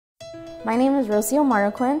My name is Roccio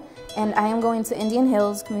and I am going to Indian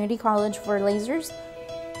Hills Community College for lasers.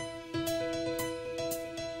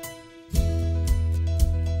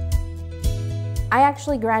 I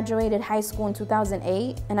actually graduated high school in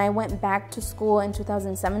 2008 and I went back to school in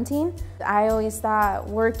 2017. I always thought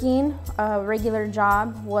working a regular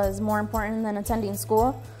job was more important than attending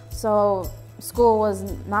school, so school was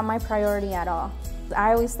not my priority at all.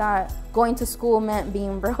 I always thought going to school meant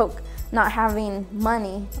being broke, not having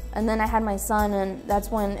money. And then I had my son and that's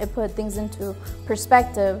when it put things into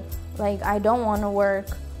perspective. Like, I don't want to work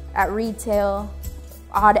at retail,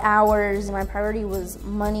 odd hours. My priority was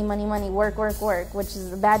money, money, money, work, work, work, which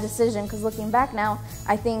is a bad decision because looking back now,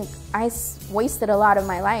 I think I wasted a lot of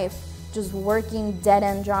my life just working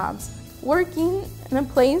dead-end jobs. Working in a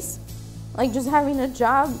place, like just having a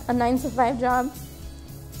job, a 9-to-5 job,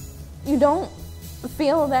 you don't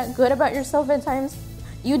feel that good about yourself at times.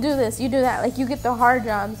 You do this, you do that, like you get the hard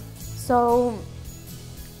jobs. So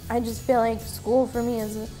I just feel like school for me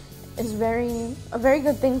is a very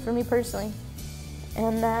good thing for me personally.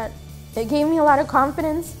 And that it gave me a lot of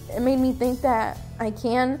confidence. It made me think that I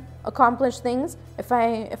can accomplish things. If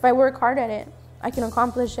I work hard at it, I can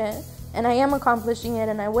accomplish it. And I am accomplishing it,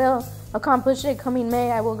 and I will accomplish it. Coming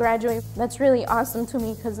May, I will graduate. That's really awesome to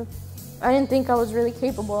me because I didn't think I was really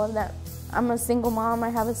capable of that. I'm a single mom, I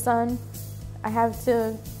have a son. I have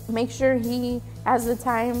to make sure he has the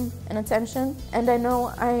time and attention, and I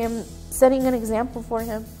know I am setting an example for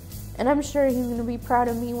him, and I'm sure he's gonna be proud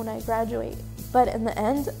of me when I graduate. But in the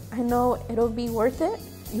end, I know it'll be worth it.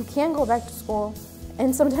 You can go back to school,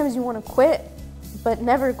 and sometimes you wanna quit, but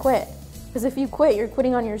never quit. Because if you quit, you're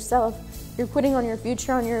quitting on yourself. You're quitting on your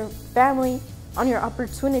future, on your family, on your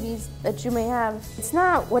opportunities that you may have. It's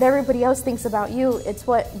not what everybody else thinks about you, it's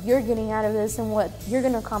what you're getting out of this and what you're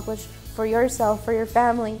gonna accomplish for yourself, for your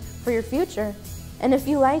family, for your future. And if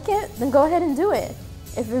you like it, then go ahead and do it.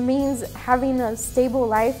 If it means having a stable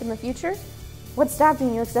life in the future, what's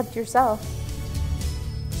stopping you except yourself?